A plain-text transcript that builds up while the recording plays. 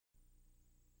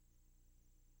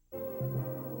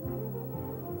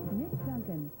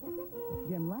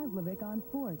Pavlovic on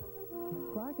sports.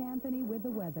 Clark Anthony with the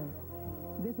weather.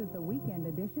 This is the weekend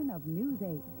edition of News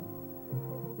 8.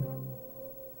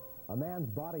 A man's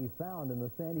body found in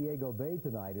the San Diego Bay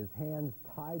tonight, his hands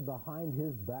tied behind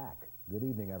his back. Good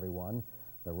evening, everyone.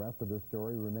 The rest of the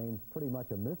story remains pretty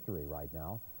much a mystery right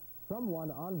now.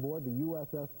 Someone on board the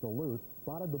USS Duluth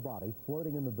spotted the body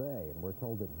floating in the bay, and we're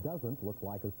told it doesn't look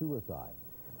like a suicide.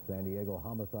 San Diego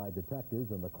homicide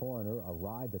detectives and the coroner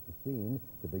arrived at the scene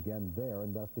to begin their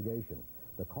investigation.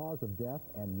 The cause of death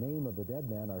and name of the dead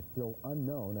man are still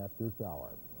unknown at this hour.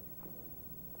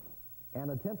 An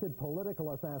attempted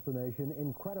political assassination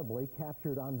incredibly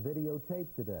captured on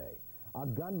videotape today. A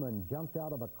gunman jumped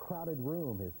out of a crowded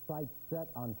room, his sights set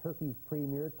on Turkey's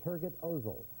premier Turgut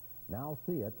Özal. Now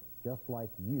see it just like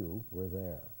you were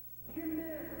there.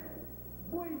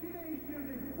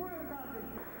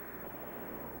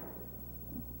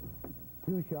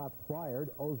 Two shots fired,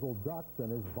 Özal ducks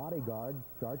and his bodyguards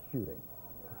start shooting.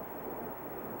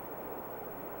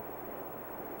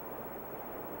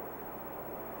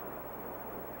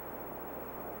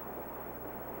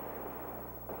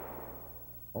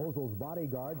 Özal's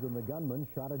bodyguards and the gunman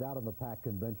shot it out in the PAC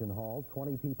convention hall.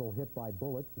 20 people hit by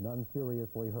bullets, none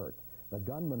seriously hurt. The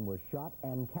gunman was shot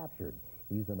and captured.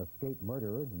 He's an escaped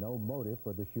murderer, no motive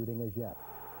for the shooting as yet.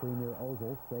 Premier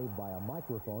Özal saved by a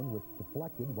microphone which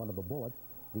deflected one of the bullets.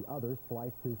 The other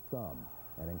sliced his thumb.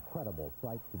 An incredible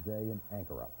sight today in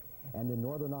Ankara. And in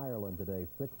Northern Ireland today,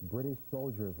 6 British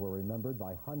soldiers were remembered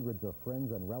by hundreds of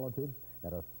friends and relatives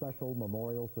at a special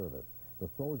memorial service. The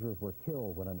soldiers were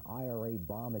killed when an IRA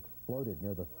bomb exploded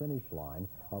near the finish line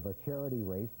of a charity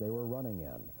race they were running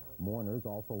in. Mourners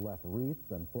also left wreaths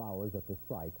and flowers at the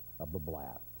site of the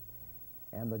blast.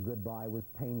 And the goodbye was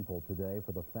painful today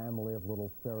for the family of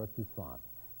little Sarah Toussaint.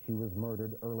 She was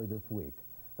murdered early this week.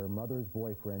 Her mother's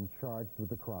boyfriend charged with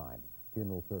the crime.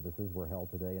 Funeral services were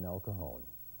held today in El Cajon.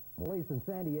 Police in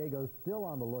San Diego still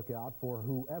on the lookout for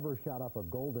whoever shot up a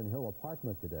Golden Hill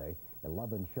apartment today.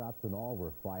 11 shots in all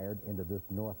were fired into this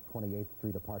North 28th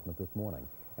Street apartment this morning.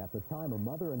 At the time, a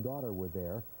mother and daughter were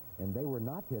there, and they were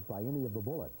not hit by any of the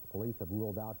bullets. Police have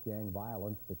ruled out gang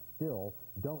violence, but still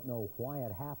don't know why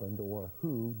it happened or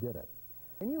who did it.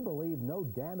 Can you believe no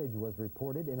damage was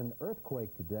reported in an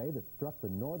earthquake today that struck the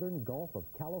northern Gulf of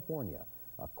California?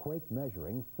 A quake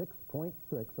measuring 6.6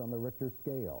 on the Richter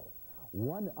scale.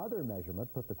 One other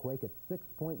measurement put the quake at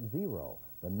 6.0,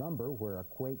 the number where a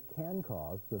quake can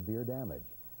cause severe damage.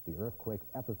 The earthquake's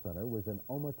epicenter was in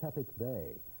Ometepic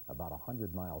Bay, about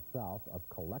 100 miles south of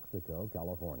Calexico,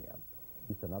 California.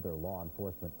 Police and other law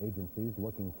enforcement agencies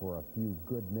looking for a few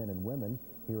good men and women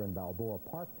here in Balboa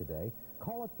Park today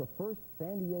call it the first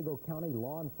San Diego County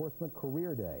Law Enforcement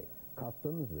Career Day.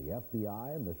 Customs, the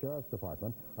FBI, and the Sheriff's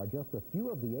Department are just a few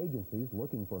of the agencies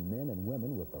looking for men and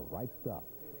women with the right stuff.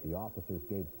 The officers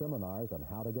gave seminars on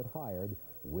how to get hired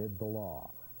with the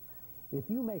law. If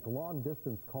you make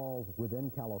long-distance calls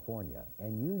within California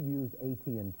and you use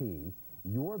AT&T,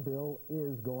 your bill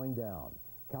is going down.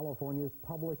 California's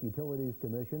Public Utilities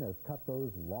Commission has cut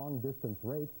those long-distance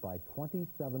rates by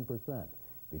 27%,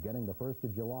 beginning the 1st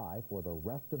of July for the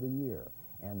rest of the year.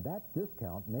 And that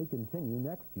discount may continue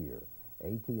next year.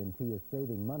 AT&T is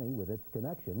saving money with its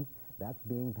connections. That's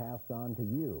being passed on to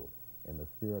you. In the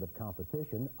spirit of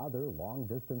competition, other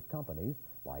long-distance companies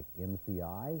like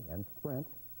MCI and Sprint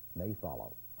may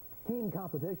follow. Keen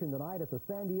competition tonight at the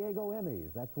San Diego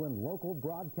Emmys. That's when local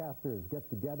broadcasters get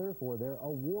together for their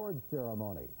award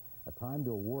ceremony. A time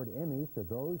to award Emmys to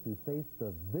those who faced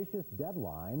the vicious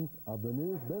deadlines of the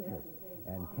news business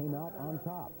and came out on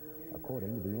top,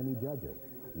 according to the Emmy judges.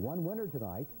 One winner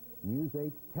tonight, News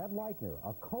 8's Ted Leitner,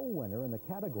 a co-winner in the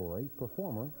category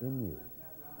Performer in News.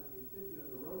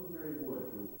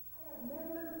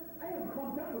 I am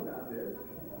pumped up about this.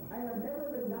 I have never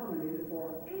been nominated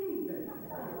for anything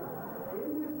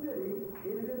in this city,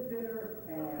 in this dinner,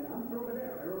 and I'm throwing it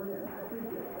out. I really am. I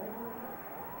appreciate it. Thank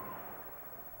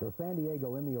you. The San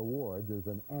Diego Emmy Awards is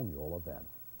an annual event.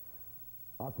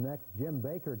 Up next, Jim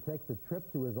Baker takes a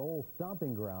trip to his old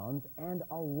stomping grounds, and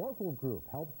a local group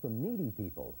helps some needy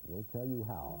people. We'll tell you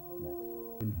how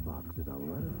next. In Fox is a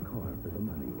lot of car for the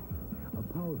money. A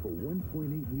powerful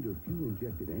 1.8-liter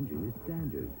fuel-injected engine is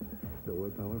standard. So are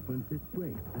power front disc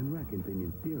brakes and rack and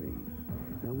pinion steering.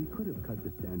 Now, we could have cut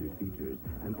the standard features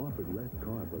and offered less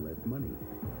car for less money,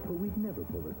 but we'd never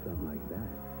pull a stunt like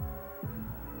that.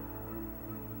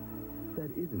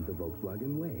 That isn't the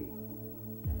Volkswagen way.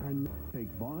 And take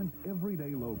Vaughn's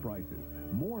everyday low prices.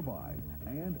 more buys,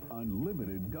 and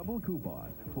unlimited double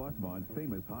coupons, plus Vaughn's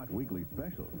famous hot weekly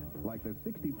specials, like the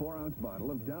 64-ounce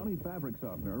bottle of Downy fabric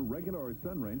softener, regular or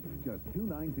sun-rinsed, just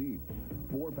 $2.19.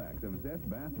 4 packs of Zest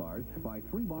bath bars, buy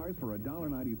 3 bars for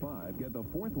 $1.95, get the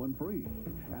 4th one free.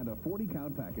 And a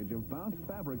 40-count package of Bounce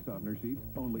fabric softener sheets,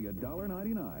 only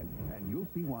 $1.99. And you'll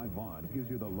see why Vaughn's gives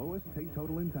you the lowest take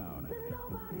total in town.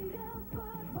 Nobody else but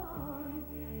Vaughn's.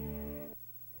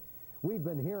 We've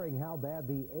been hearing how bad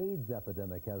the AIDS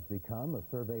epidemic has become. A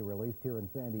survey released here in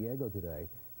San Diego today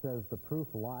says the proof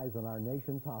lies in our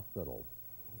nation's hospitals.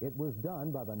 It was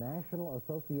done by the National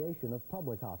Association of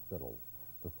Public Hospitals.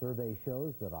 The survey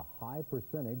shows that a high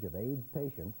percentage of AIDS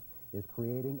patients is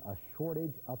creating a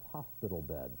shortage of hospital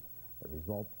beds. The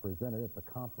results presented at the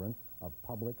Conference of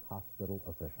Public Hospital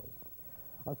Officials.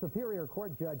 A Superior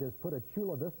Court judge has put a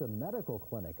Chula Vista medical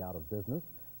clinic out of business.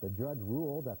 The judge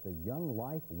ruled that the Young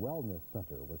Life Wellness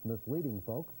Center was misleading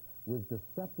folks with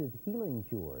deceptive healing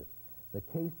cures. The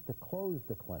case to close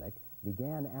the clinic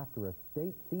began after a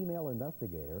state female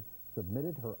investigator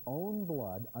submitted her own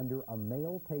blood under a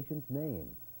male patient's name.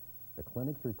 The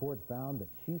clinic's report found that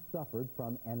she suffered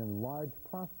from an enlarged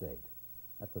prostate.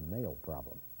 That's a male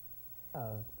problem.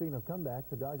 Speaking of comebacks,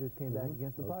 the Dodgers came back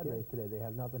against the Padres today. They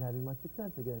have not been having much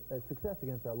success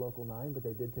against our local 9, but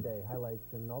they did today.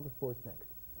 Highlights in all the sports next.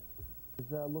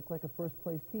 Looked like a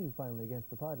first-place team finally against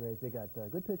the Padres. They got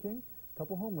good pitching, a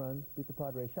couple home runs, beat the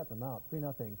Padres, shut them out,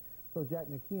 3-0. So Jack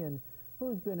McKeon,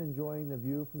 who's been enjoying the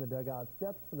view from the dugout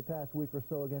steps for the past week or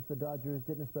so against the Dodgers,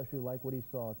 didn't especially like what he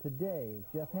saw today.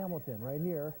 Jeff Hamilton, right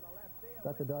here,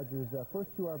 got the Dodgers'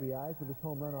 first 2 RBIs with his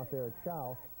home run off Eric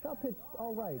Chow. Chow pitched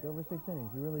all right over 6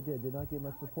 innings. He really did. Did not get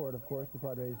much support, of course. The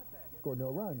Padres scored no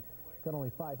runs. Got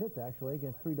only 5 hits, actually,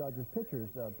 against 3 Dodgers pitchers.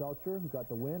 Belcher, who got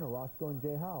the win, Orozco and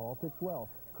Jay Howe all pitched well.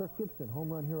 Kirk Gibson,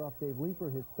 home run here off Dave Leeper,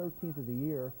 his 13th of the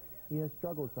year. He has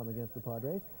struggled some against the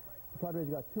Padres. The Padres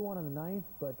got 2 on in the 9th,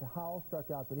 but Howell struck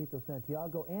out Benito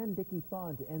Santiago and Dickie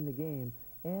Thon to end the game,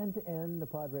 and to end the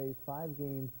Padres'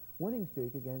 5-game winning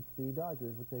streak against the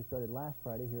Dodgers, which they started last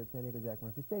Friday here at San Diego Jack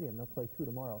Murphy Stadium. They'll play 2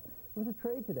 tomorrow. There was a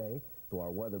trade today. To our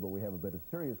weather, but we have a bit of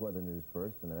serious weather news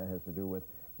first, and that has to do with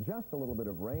just a little bit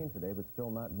of rain today, but still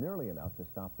not nearly enough to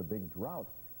stop the big drought,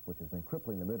 which has been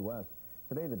crippling the Midwest.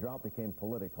 Today, the drought became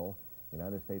political.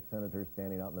 United States senators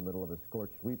standing out in the middle of a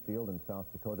scorched wheat field in South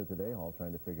Dakota today, all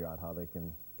trying to figure out how they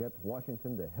can get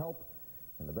Washington to help.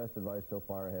 And the best advice so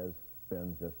far has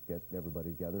been just get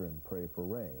everybody together and pray for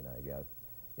rain, I guess.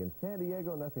 In San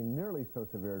Diego, nothing nearly so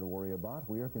severe to worry about.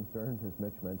 We are concerned, as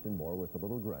Mitch mentioned, more with the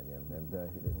little grunion. And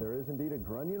there is indeed a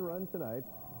grunion run tonight.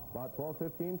 About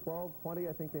 12:15, 12:20,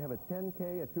 I think they have a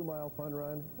 10K, a 2-mile fun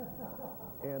run.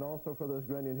 And also for those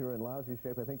grunion who are in lousy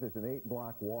shape, I think there's an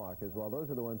 8-block walk as well. Those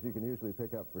are the ones you can usually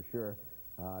pick up for sure.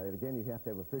 Again, you have to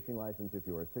have a fishing license if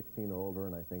you are 16 or older,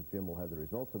 and I think Jim will have the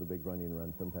results of the big grunion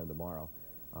run sometime tomorrow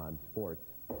on sports.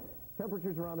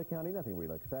 Temperatures around the county, nothing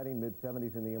really exciting.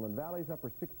 Mid-70s in the inland valleys, upper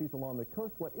 60s along the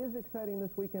coast. What is exciting this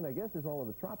weekend, I guess, is all of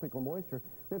the tropical moisture.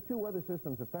 We have 2 weather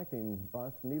systems affecting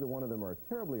us. Neither one of them are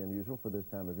terribly unusual for this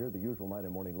time of year. The usual night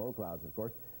and morning low clouds, of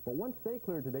course. But once they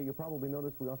cleared today, you probably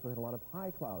noticed we also had a lot of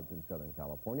high clouds in Southern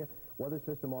California. Weather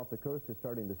system off the coast is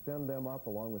starting to send them up,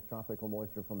 along with tropical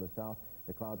moisture from the south.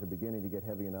 The clouds are beginning to get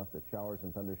heavy enough that showers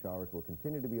and thunder showers will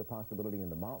continue to be a possibility in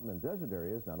the mountain and desert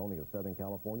areas, not only of Southern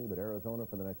California, but Arizona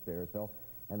for the next day or so.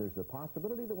 And there's the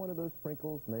possibility that one of those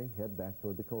sprinkles may head back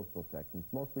toward the coastal sections,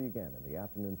 mostly again in the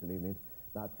afternoons and evenings.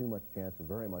 Not too much chance of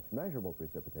very much measurable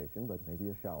precipitation, but maybe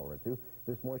a shower or 2.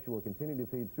 This moisture will continue to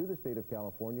feed through the state of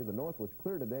California. The north was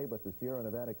clear today, but the Sierra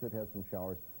Nevada could have some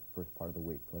showers first part of the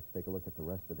week. Let's take a look at the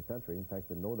rest of the country. In fact,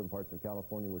 the northern parts of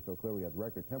California were so clear we had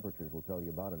record temperatures we'll tell you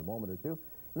about in a moment or 2.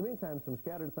 In the meantime, some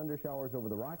scattered thunder showers over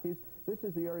the Rockies. This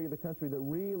is the area of the country that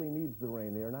really needs the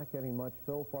rain. They are not getting much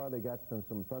so far. They got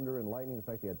some thunder and lightning. In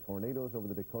fact, they had tornadoes over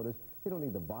the Dakotas. They don't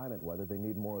need the violent weather. They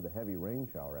need more of the heavy rain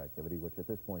shower activity, which at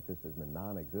this point just has been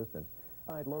non-existent.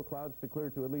 Low clouds to clear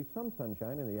to at least some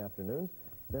sunshine in the afternoons.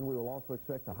 Then we will also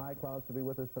expect the high clouds to be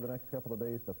with us for the next couple of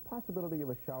days. The possibility of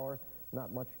a shower,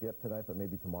 not much yet tonight, but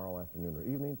maybe tomorrow afternoon or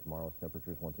evening. Tomorrow's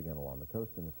temperatures once again along the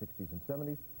coast in the 60s and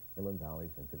 70s, inland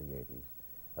valleys into the 80s.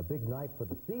 A big night for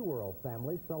the SeaWorld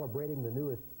family, celebrating the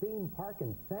newest theme park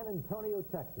in San Antonio,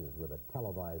 Texas, with a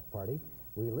televised party.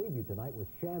 We leave you tonight with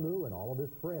Shamu and all of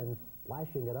his friends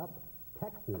splashing it up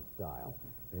Texas style.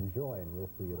 Enjoy, and we'll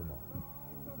see you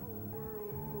tomorrow.